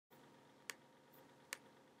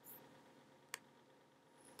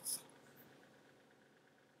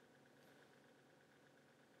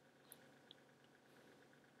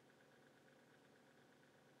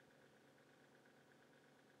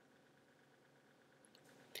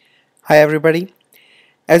Hi everybody.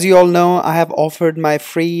 As you all know, I have offered my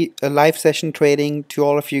free live session trading to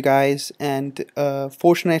all of you guys, and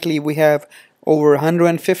fortunately we have over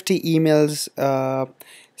 150 emails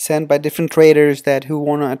sent by different traders that who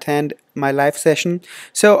want to attend my live session.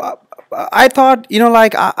 So I thought,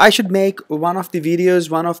 like I should make one of the videos,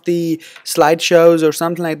 one of the slideshows or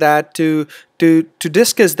something like that to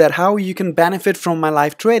discuss that how you can benefit from my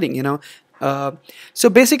live trading. uh, so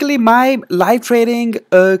basically, my live trading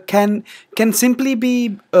can simply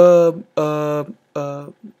be can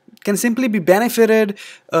simply be benefited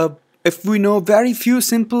if we know very few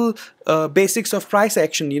simple basics of price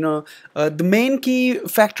action. The main key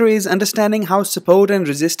factor is understanding how support and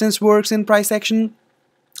resistance works in price action,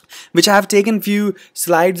 which I have taken few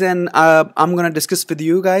slides and I'm gonna discuss with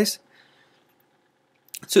you guys.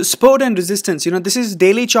 So support and resistance, this is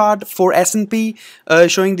daily chart for S&P,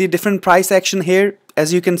 showing the different price action here.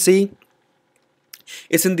 As you can see,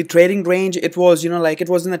 it's in the trading range. It was, it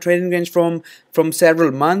was in the trading range from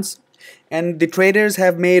several months, and the traders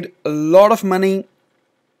have made a lot of money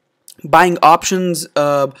buying options,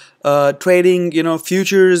 trading,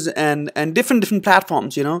 futures and different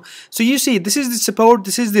platforms. So you see, this is the support,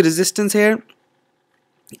 this is the resistance here.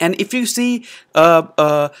 And if you see,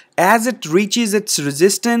 as it reaches its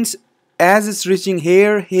resistance, as it's reaching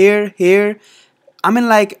here, I mean,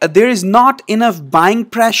 like, there is not enough buying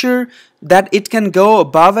pressure that it can go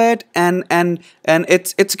above it, and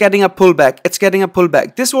it's getting a pullback. It's getting a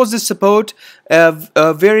pullback. This was the support,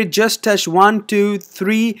 where it just touched 1, 2,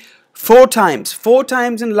 3, 4 times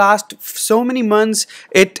in last so many months.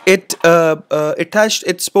 It touched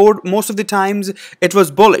its support. Most of the times it was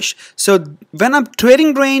bullish. So when a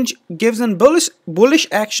trading range gives a bullish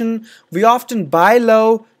action, we often buy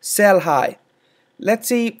low, sell high. Let's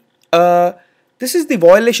see. This is the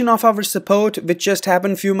violation of our support, which just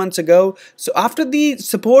happened a few months ago. So after the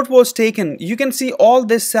support was taken, you can see all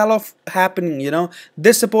this sell-off happening.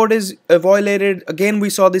 This support is violated. Again, we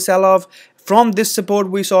saw the sell-off. From this support,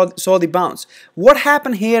 we saw the bounce. What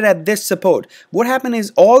happened here at this support? What happened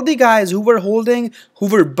is all the guys who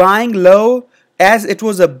were buying low, as it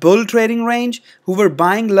was a bull trading range, who were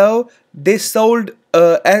buying low, they sold.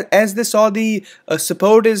 As they saw the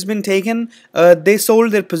support has been taken, they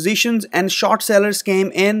sold their positions, and short sellers came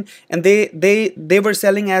in, and they were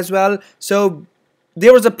selling as well. So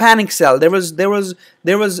there was a panic sell. There was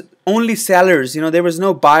only sellers. There was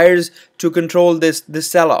no buyers to control this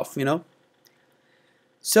sell off.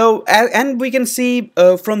 So, and we can see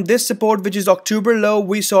from this support, which is October low,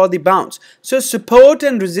 we saw the bounce. So support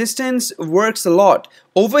and resistance works a lot.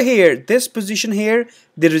 Over here, this position here,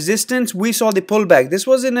 the resistance, we saw the pullback. This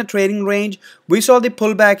was in a trading range. We saw the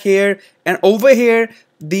pullback here, and over here,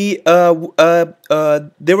 there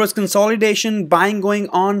was consolidation, buying going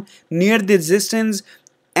on near the resistance,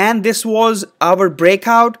 and this was our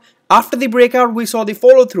breakout. After the breakout, we saw the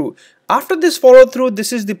follow through. After this follow through,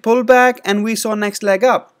 this is the pullback, and we saw next leg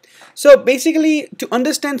up. So basically, to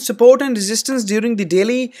understand support and resistance during the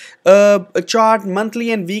daily chart,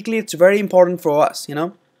 monthly and weekly, it's very important for us.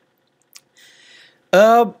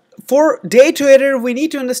 For day trader, we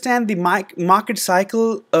need to understand the market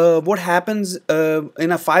cycle, what happens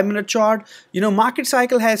in a 5-minute chart. Market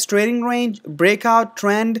cycle has trading range, breakout,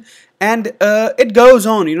 trend, and it goes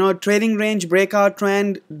on. Trading range, breakout,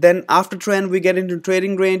 trend, then after trend we get into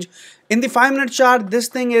trading range. In the 5-minute chart, this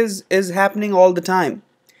thing is happening all the time.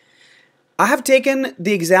 I have taken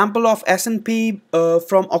the example of S&P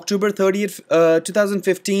from October 30th,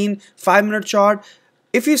 2015, 5-minute chart.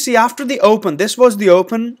 If you see, after the open, this was the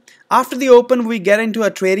open. After the open, we get into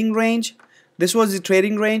a trading range. This was the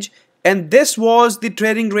trading range, and this was the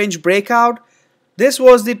trading range breakout. This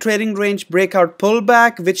was the trading range breakout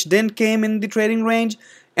pullback, which then came in the trading range,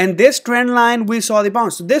 and this trend line, we saw the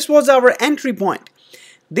bounce. So this was our entry point.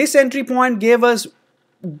 This entry point gave us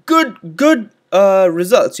good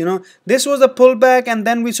results. This was a pullback, and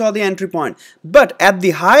then we saw the entry point. But at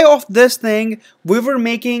the high of this thing, we were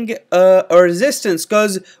making a resistance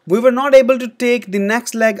because we were not able to take the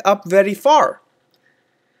next leg up very far.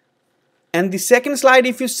 And the second slide,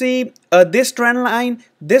 if you see, this trend line,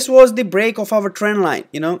 this was the break of our trend line.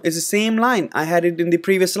 It's the same line. I had it in the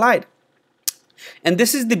previous slide. And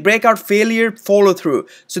this is the breakout failure follow through.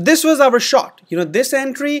 So this was our short. This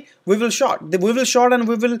entry we will short. And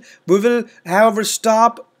we will have our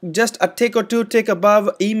stop just a tick or two tick above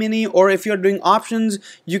E-mini, or if you're doing options,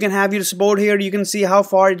 you can have your support here. You can see how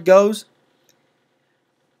far it goes.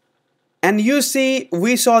 And you see,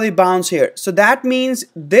 we saw the bounce here. So that means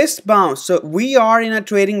this bounce. So we are in a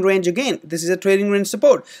trading range again. This is a trading range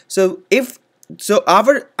support. So if So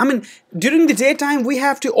I mean, during the daytime we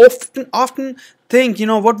have to often think, you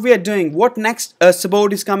know, what we are doing, what next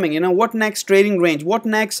support is coming, you know, what next trading range, what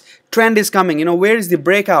next trend is coming, you know, where is the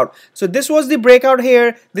breakout. So this was the breakout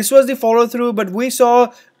here, this was the follow through, but we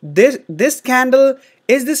saw this candle.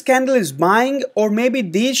 This candle is buying, or maybe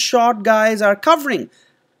these short guys are covering.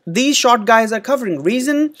 These short guys are covering.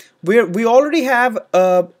 Reason, we already have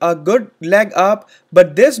a good leg up,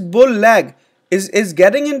 but this bull leg is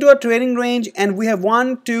getting into a trading range, and we have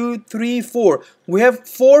 1 2 3 4. We have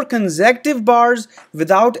 4 consecutive bars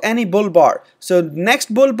without any bull bar. So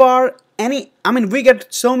next bull bar, I mean, we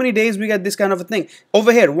get so many days we get this kind of a thing.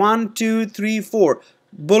 Over here, 1 2 3 4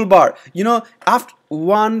 bull bar. You know, after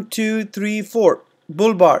 1 2 3 4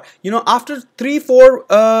 bull bar, you know, after 3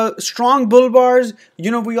 4 strong bull bars, you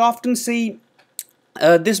know, we often see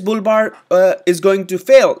this bull bar is going to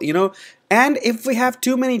fail, you know. And if we have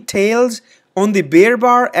too many tails on the bear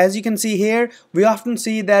bar, as you can see here, we often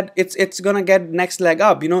see that it's gonna get next leg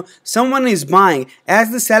up, you know. Someone is buying.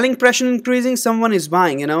 As the selling pressure increasing, someone is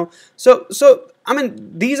buying, you know. So I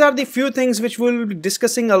mean, these are the few things which we'll be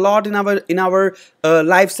discussing a lot in our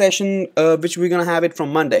live session, which we're gonna have it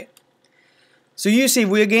from Monday. So you see,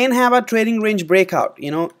 we again have a trading range breakout, you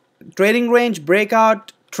know, trading range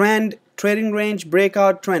breakout, trend, trading range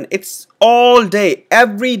breakout, trend. It's all day,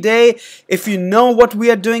 every day. If you know what we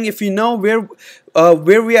are doing, if you know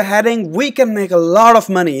where we are heading, we can make a lot of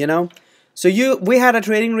money, you know. So we had a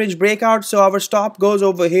trading range breakout, so our stop goes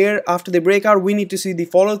over here. After the breakout, we need to see the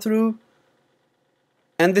follow through,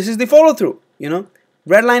 and this is the follow through, you know.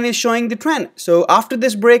 Red line is showing the trend. So after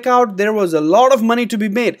this breakout, there was a lot of money to be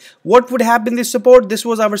made. What would have been the support? This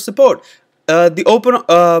was our support. The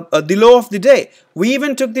low of the day. We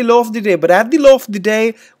even took the low of the day, but at the low of the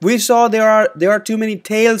day, we saw there are too many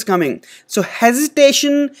tails coming. So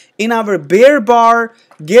hesitation in our bear bar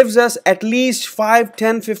gives us at least 5,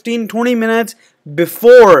 10, 15, 20 minutes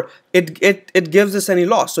before it gives us any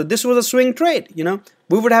loss. So this was a swing trade, you know.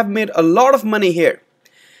 We would have made a lot of money here.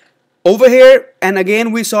 Over here, and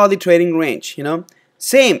again we saw the trading range, you know,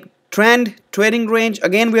 same trend, trading range.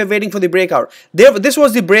 Again we are waiting for the breakout. This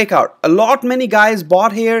was the breakout. Many guys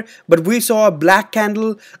bought here, but we saw a black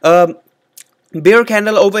candle, bear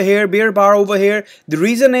candle over here, bear bar over here. The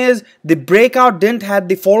reason is the breakout didn't have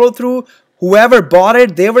the follow through. Whoever bought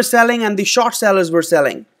it, they were selling, and the short sellers were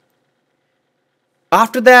selling.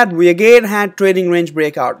 After that, we again had trading range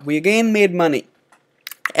breakout. We again made money.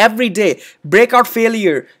 Every day, breakout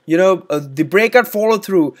failure, you know, the breakout follow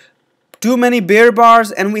through, too many bear bars,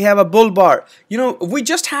 and we have a bull bar. You know, we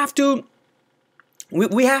just have to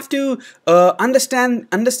we have to understand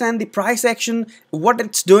the price action, what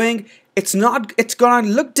it's doing. It's gonna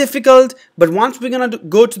look difficult, but once we're gonna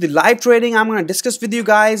go to the live trading, I'm gonna discuss with you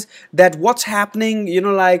guys that what's happening, you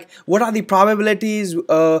know, like what are the probabilities,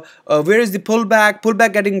 where is the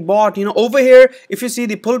pullback getting bought, you know. Over here, if you see,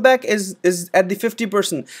 the pullback is at the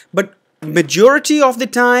 50%, but majority of the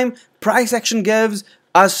time price action gives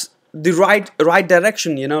us the right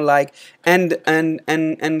direction, you know, like and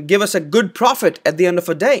give us a good profit at the end of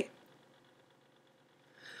a day.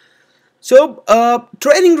 So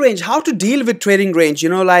trading range, how to deal with trading range, you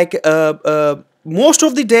know, like most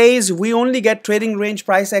of the days we only get trading range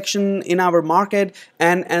price action in our market,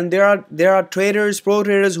 and there are traders, pro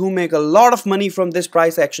traders, who make a lot of money from this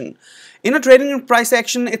price action. In a trading price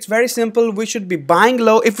action, it's very simple. We should be buying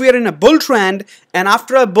low. If we are in a bull trend and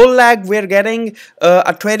after a bull lag we're getting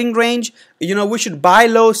a trading range, you know, we should buy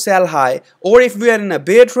low, sell high. Or if we are in a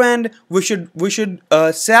bear trend, we should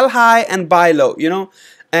sell high and buy low, you know.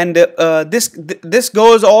 And this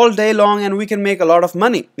goes all day long, and we can make a lot of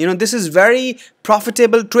money. You know, this is very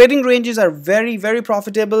profitable. Trading ranges are very, very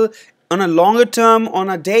profitable on a longer term, on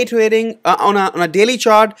a day trading, on a daily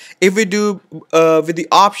chart. If we do with the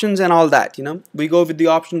options and all that, you know, we go with the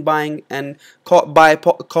option buying and buy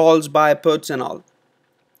calls, buy puts and all.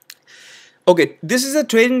 Okay, this is a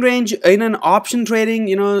trading range in an option trading,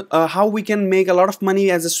 you know, how we can make a lot of money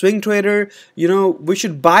as a swing trader. You know, we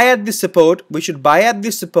should buy at the support,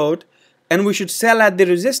 and we should sell at the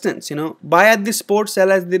resistance, you know. Buy at the support,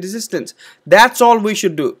 sell at the resistance. That's all we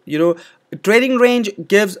should do, you know. Trading range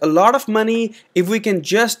gives a lot of money if we can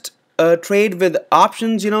just trade with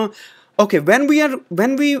options, you know. Okay, when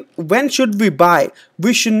should we buy?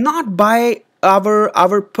 We should not buy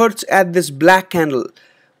our puts at this black candle.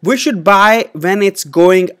 We should buy when it's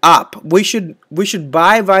going up. We should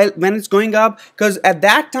buy when it's going up, because at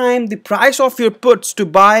that time the price of your puts to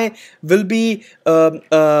buy will be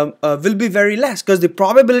very less, because the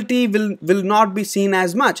probability will not be seen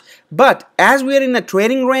as much. But as we are in a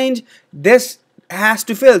trading range, this has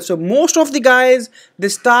to fill. So most of the guys, they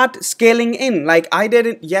start scaling in. Like I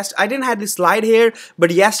didn't, yes, I didn't have this slide here,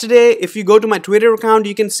 but yesterday, if you go to my Twitter account,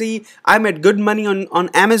 you can see I made good money on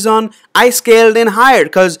Amazon. I scaled in higher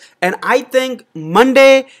and I think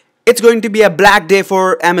Monday it's going to be a black day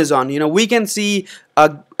for Amazon. You know, we can see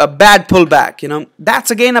a bad pullback. You know,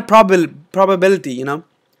 that's again a probability. You know,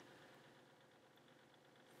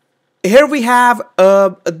 here we have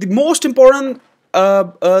the most important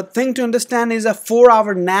thing to understand is a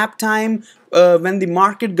 4-hour nap time when the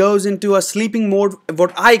market goes into a sleeping mode,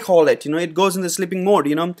 what I call it. You know, it goes in the sleeping mode.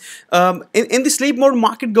 You know, in the sleep mode,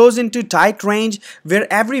 market goes into tight range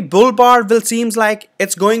where every bull bar will seems like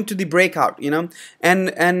it's going to the breakout. You know, and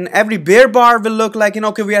every bear bar will look like, you know,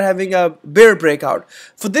 okay, we are having a bear breakout.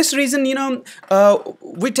 For this reason, you know,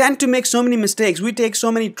 we tend to make so many mistakes. We take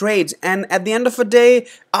so many trades, and at the end of the day,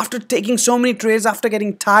 after taking so many trades, after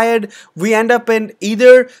getting tired, we end up in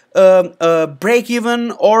either break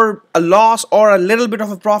even or a loss or a little bit of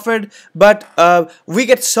a profit. But we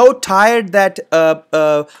get so tired that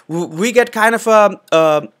we get kind of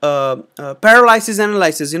a paralysis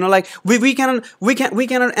analysis. You know, like we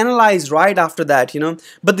cannot analyze right after that. You know,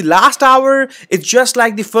 but the last hour, it's just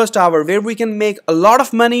like the first hour where we can make a lot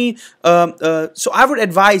of money. So I would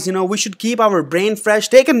advise, you know, we should keep our brain fresh.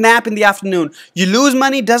 Take a nap in the afternoon. You lose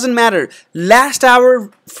money, doesn't matter. Last hour,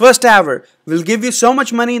 first hour will give you so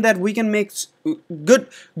much money that we can make good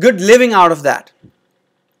living out of that.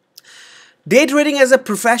 Day trading as a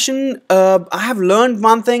profession, I have learned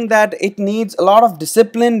one thing, that it needs a lot of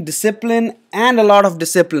discipline, and a lot of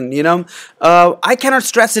discipline. You know, I cannot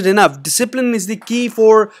stress it enough. Discipline is the key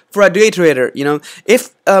for a day trader. You know,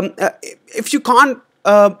 if you can't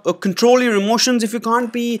control your emotions, if you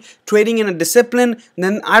can't be trading in a discipline,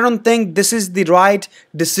 then I don't think this is the right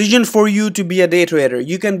decision for you to be a day trader.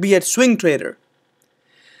 You can be a swing trader.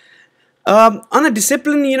 On a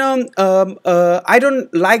discipline, you know, I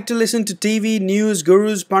don't like to listen to TV, news,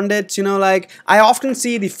 gurus, pundits. You know, like I often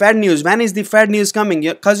see the Fed news. When is the Fed news coming?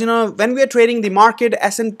 Because, you know, when we are trading the market,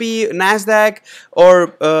 S&P, Nasdaq,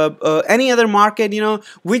 or any other market, you know,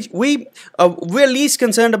 we're least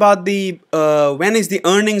concerned about the when is the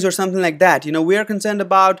earnings or something like that. You know, we are concerned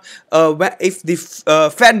about if the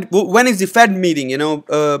Fed, when is the Fed meeting. You know,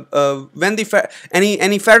 when the Fed,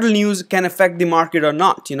 any federal news can affect the market or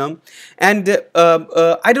not. You know. And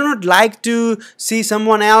I do not like to see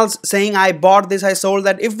someone else saying I bought this, I sold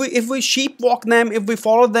that. If we sheepwalk them, if we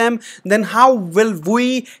follow them, then how will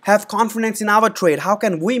we have confidence in our trade? How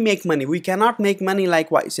can we make money? We cannot make money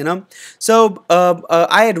likewise, you know. So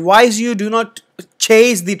I advise you, do not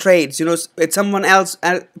chase the trades. You know, it's someone else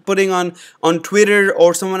putting on Twitter,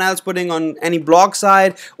 or someone else putting on any blog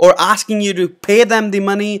site, or asking you to pay them the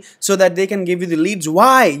money so that they can give you the leads.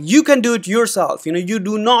 Why? You can do it yourself. You know, you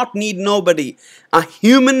do not need nobody. A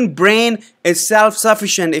human brain is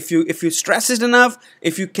self-sufficient. If you stress it enough,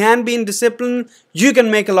 if you can be in discipline, you can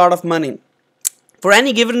make a lot of money. For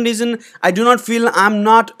any given reason, I do not feel I'm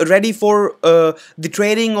not ready for the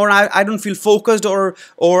trading, or I don't feel focused, or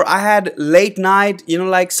I had late night, you know,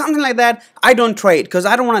 like something like that. I don't trade because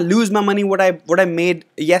I don't want to lose my money what I made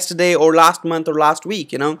yesterday or last month or last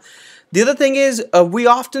week, you know. The other thing is we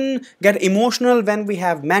often get emotional when we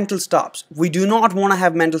have mental stops. We do not want to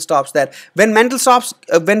have mental stops. That when mental stops,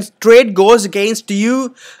 when trade goes against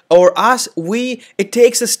you or us, it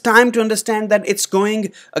takes us time to understand that it's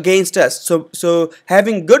going against us. So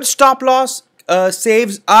having good stop loss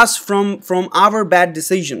saves us from our bad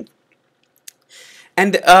decision.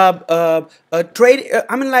 And trade,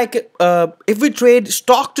 I mean, like if we trade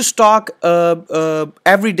stock to stock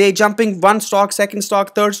every day, jumping one stock, second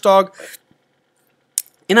stock, third stock,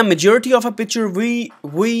 in a majority of a picture, we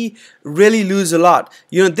really lose a lot.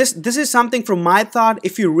 You know, this is something from my thought.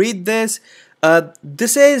 If you read this,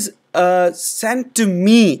 this is sent to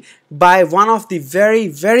me by one of the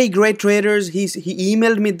very great traders. He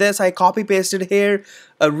emailed me this. I copy pasted here.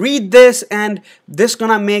 Read this, and this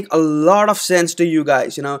gonna make a lot of sense to you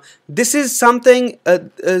guys. You know, this is something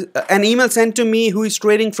an email sent to me who is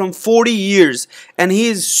trading from 40 years, and he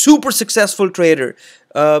is super successful trader.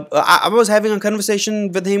 I was having a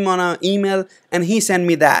conversation with him on an email, and he sent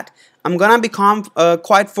me that. I'm gonna be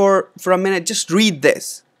quiet for a minute. Just read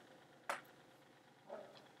this.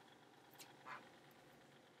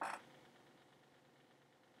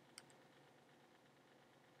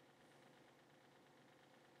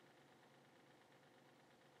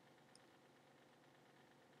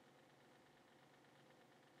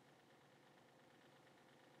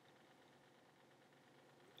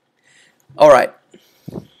 All right.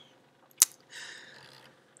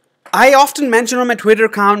 I often mention on my Twitter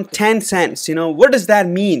account 10 cents. What does that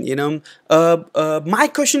mean? My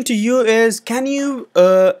question to you is, can you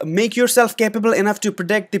make yourself capable enough to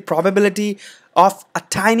predict the probability of a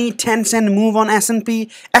tiny 10-cent move on S&P?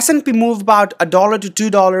 S&P move about $1 to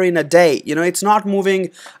 $2 in a day. It's not moving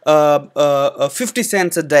 50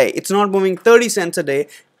 cents a day. It's not moving 30 cents a day.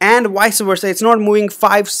 And vice versa, it's not moving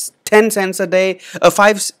 10 cents a day,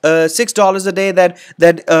 $6 a day.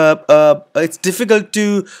 It's difficult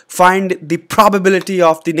to find the probability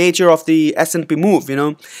of the nature of the S&P move.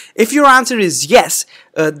 If your answer is yes,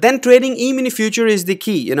 then trading E-mini future is the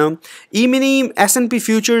key. E-mini S&P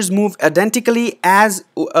futures move identically as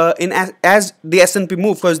the S&P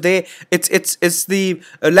move, because it's the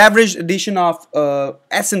leveraged edition of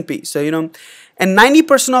S&P. So and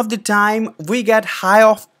 90% of the time we get high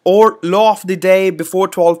off or low of the day before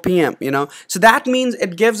 12 p.m. So that means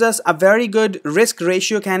it gives us a very good risk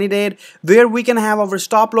ratio candidate where we can have our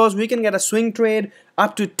stop loss. We can get a swing trade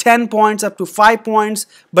up to 10 points, up to 5 points.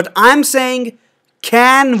 But I'm saying,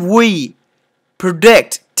 can we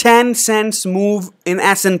predict 10 cents move in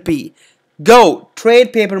S&P? Go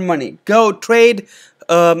trade paper money. Go trade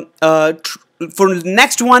for the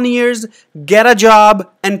next 1 year, get a job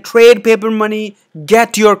and trade paper money.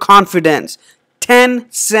 Get your confidence.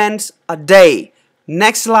 10 cents a day.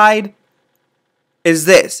 Next slide is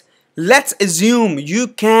this. Let's assume you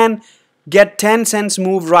can get 10 cents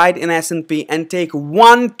move right in S&P and take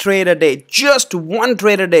one trade a day. Just one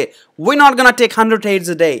trade a day. We're not going to take 100 trades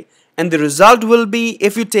a day. And the result will be,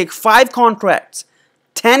 if you take 5 contracts,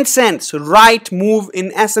 10 cents right move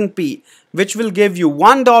in S&P, which will give you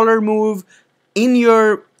 $1 move in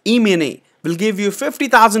your E-mini, will give you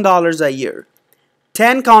 $50,000 a year.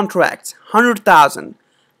 10 contracts, 100,000.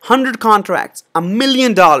 100 contracts, $1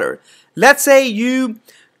 million. Let's say you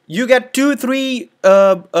get 2-3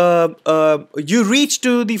 you reach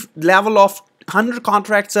to the level of 100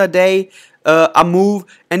 contracts a day, a move,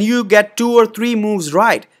 and you get 2 or 3 moves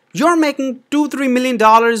right. You're making $2-3 million.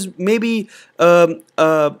 Maybe a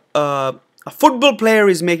football player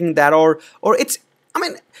is making that, or it's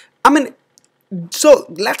I mean so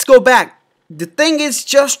let's go back. The thing is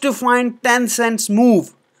just to find 10 cents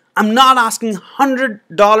move. I'm not asking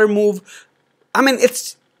 $100 move.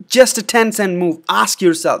 It's just a 10 cent move. Ask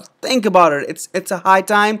yourself. Think about it. It's a high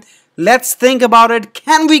time. Let's think about it.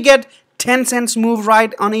 Can we get 10 cents move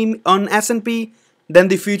right on S&P? Then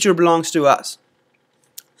the future belongs to us.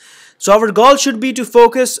 So our goal should be to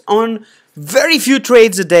focus on very few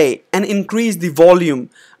trades a day and increase the volume.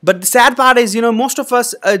 But the sad part is, most of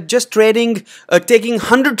us are just trading, taking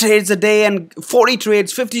 100 trades a day and 40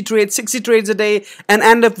 trades, 50 trades, 60 trades a day, and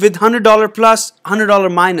end up with $100 plus,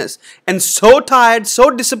 $100 minus. And so tired, so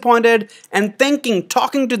disappointed, and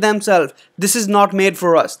talking to themselves, this is not made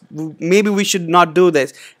for us. Maybe we should not do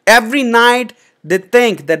this. Every night they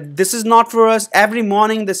think that this is not for us. Every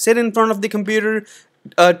morning they sit in front of the computer,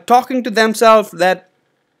 talking to themselves that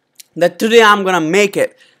today I'm gonna make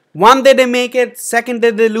it. One day they make it, second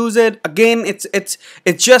day they lose it. Again, it's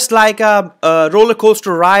just like a roller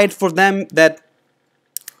coaster ride for them. That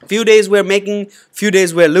few days we're making, few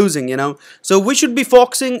days we're losing. So we should be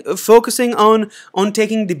focusing on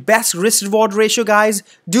taking the best risk reward ratio, guys.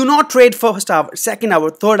 Do not trade first hour, second hour,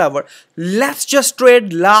 third hour. Let's just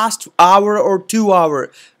trade last hour or 2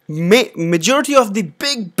 hour. Majority of the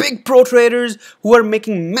big pro traders who are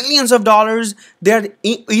making millions of dollars, they are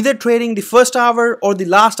either trading the first hour or the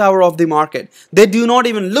last hour of the market. They do not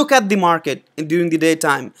even look at the market during the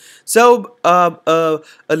daytime. So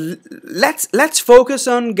let's focus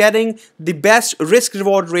on getting the best risk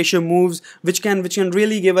reward ratio moves, which can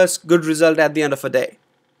really give us good result at the end of a day.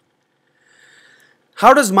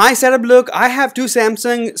 How does my setup look? I have 2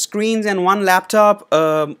 Samsung screens and 1 laptop.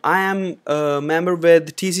 I am a member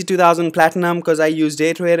with TC2000 Platinum because I use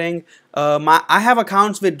day trading. I have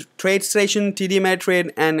accounts with TradeStation, TD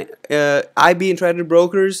Ameritrade, and IB Intradays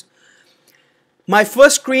Brokers. My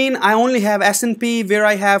first screen, I only have S&P, where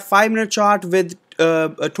I have 5-minute chart with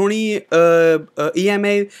 20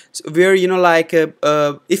 EMA, where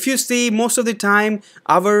if you see, most of the time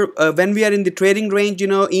when we are in the trading range,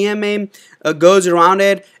 EMA goes around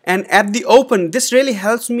it, and at the open, this really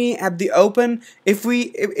helps me at the open. If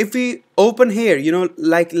we open here,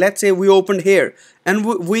 like let's say we opened here and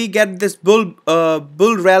we get this bull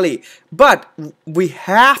rally, but we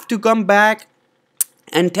have to come back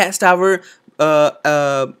and test our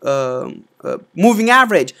moving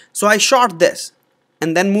average. So I short this,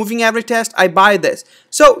 and then moving average test, I buy this.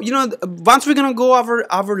 So once we're gonna go over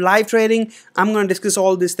our live trading, I'm gonna discuss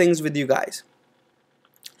all these things with you guys.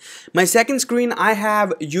 My second screen, I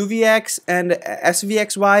have UVX and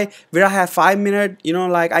SVXY, where I have 5 minute,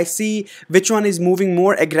 like I see which one is moving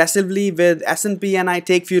more aggressively with S&P, and I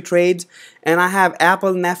take few trades. And I have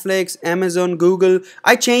Apple, Netflix, Amazon, Google.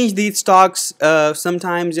 I change these stocks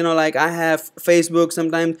sometimes, like I have Facebook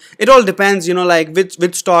sometimes. It all depends, like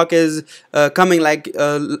which stock is coming. Like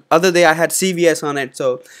other day I had CVS on it.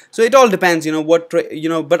 So it all depends,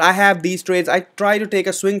 but I have these trades. I try to take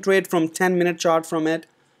a swing trade from 10-minute chart from it.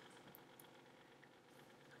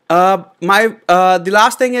 The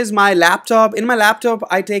last thing is my laptop. In my laptop,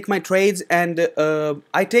 I take my trades, and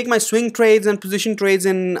I take my swing trades and position trades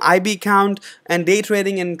in IB count and day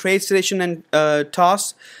trading in TradeStation and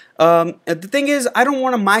TOS. The thing is, I don't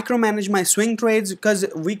want to micromanage my swing trades, because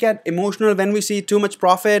we get emotional when we see too much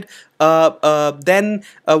profit. Then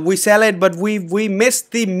we sell it, but we miss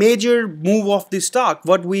the major move of the stock.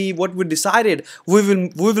 What we decided, we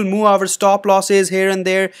will move our stop losses here and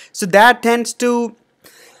there. So that tends to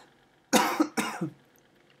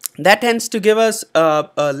give us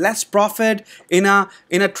less profit in a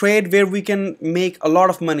trade where we can make a lot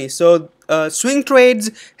of money. So swing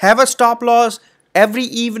trades have a stop loss. Every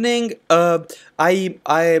evening I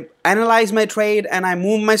analyze my trade and I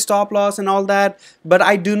move my stop loss and all that, but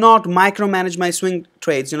I do not micromanage my swing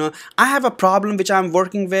trades. I have a problem which I'm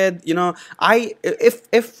working with.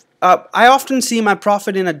 I often see my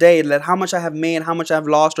profit in a day, like how much I have made, how much I have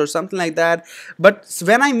lost, or something like that. But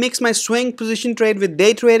when I mix my swing position trade with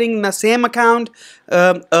day trading in the same account,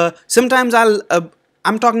 sometimes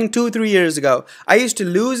I'm talking 2-3 years ago, I used to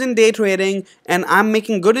lose in day trading, and I'm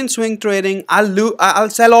making good in swing trading. I'll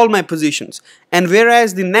sell all my positions, and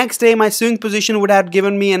whereas the next day my swing position would have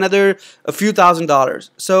given me another a few $1,000s.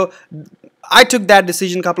 So I took that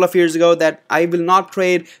decision a couple of years ago that I will not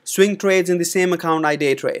trade swing trades in the same account I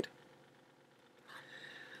day trade.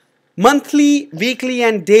 Monthly, weekly,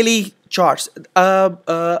 and daily charts.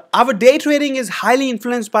 Our day trading is highly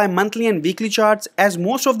influenced by monthly and weekly charts, as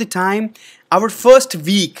most of the time our first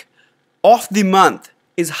week of the month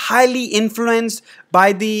is highly influenced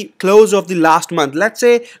by the close of the last month. Let's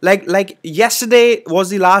say like yesterday was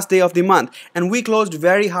the last day of the month and we closed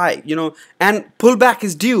very high, and pullback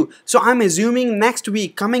is due. So I'm assuming next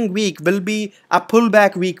week, coming week, will be a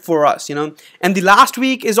pullback week for us, and the last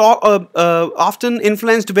week is often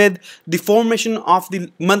influenced with the formation of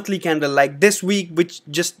the monthly candle. Like this week, which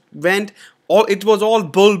just went, it was all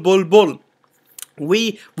bull.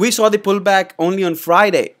 We saw the pullback only on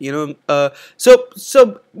Friday, so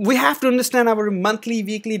we have to understand our monthly,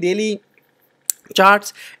 weekly, daily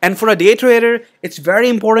charts. And for a day trader, it's very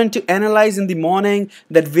important to analyze in the morning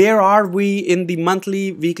that where are we in the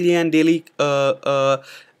monthly, weekly, and daily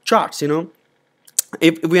charts.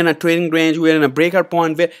 If we're in a trading range, we're in a breakout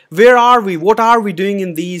point, where are we, what are we doing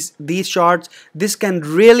in these charts? This can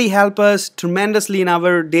really help us tremendously in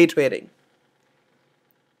our day trading.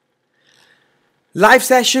 Live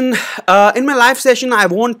session. In my live session, I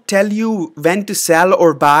won't tell you when to sell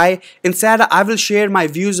or buy. Instead, I will share my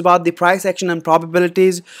views about the price action and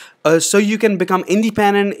probabilities, so you can become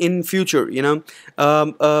independent in future. In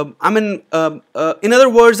other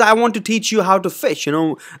words, I want to teach you how to fish.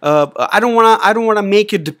 I don't wanna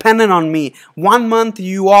make you dependent on me. 1 month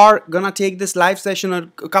you are gonna take this live session, a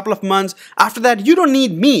couple of months. After that, you don't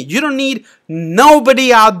need me. You don't need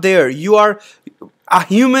nobody out there. A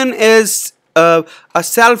human is a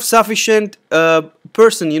self-sufficient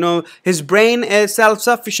person. His brain is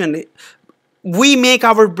self-sufficient. We make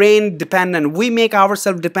our brain dependent. We make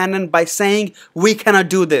ourselves dependent by saying we cannot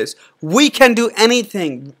do this. We can do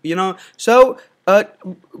anything. So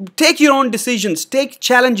take your own decisions, take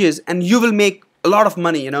challenges, and you will make a lot of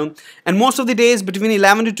money. And most of the days between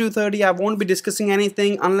 11 to 2:30, I won't be discussing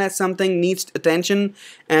anything unless something needs attention.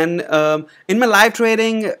 And in my live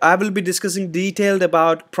trading, I will be discussing detailed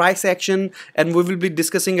about price action, and we will be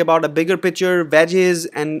discussing about a bigger picture, wedges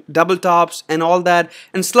and double tops and all that.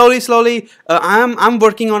 And slowly, I'm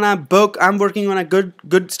working on a book. I'm working on a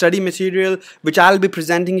good study material, which I'll be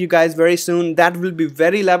presenting you guys very soon. That will be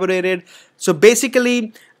very elaborated. So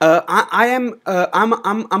basically, I'm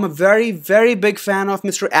a very big fan of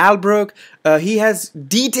Mr. Albrook. He has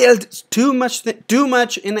detailed too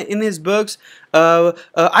much in his books.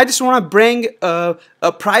 I just want to bring a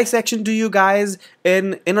price action to you guys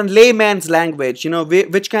in a layman's language,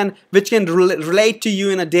 which can relate to you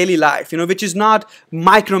in a daily life, which is not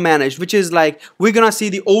micromanaged, which is like we're gonna see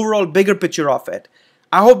the overall bigger picture of it.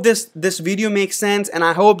 I hope this video makes sense, and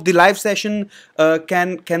I hope the live session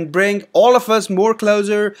can bring all of us more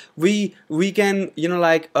closer. We can, you know,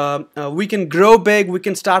 like we can grow big. We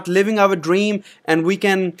can start living our dream, and we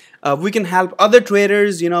can help other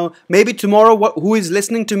traders. You know, maybe tomorrow, who is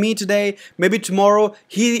listening to me today, maybe tomorrow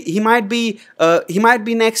he might be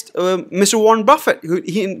next Mr. Warren Buffett.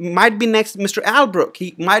 He might be next Mr. Albrook.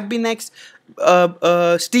 He might be next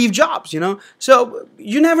Steve Jobs, you know. So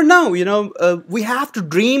you never know, you know. We have to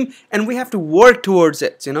dream and we have to work towards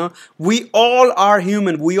it, you know. We all are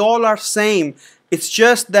human. We all are same. It's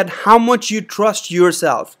just that how much you trust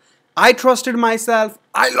yourself. I trusted myself.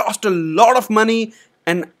 I lost a lot of money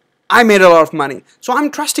and I made a lot of money. So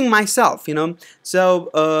I'm trusting myself, you know. So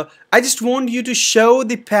I just want you to show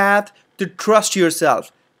the path to trust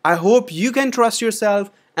yourself. I hope you can trust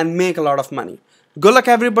yourself and make a lot of money. Good luck,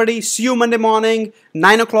 everybody. See you Monday morning,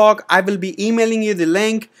 9 o'clock. I will be emailing you the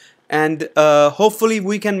link, and hopefully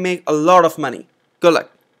we can make a lot of money. Good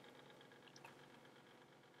luck.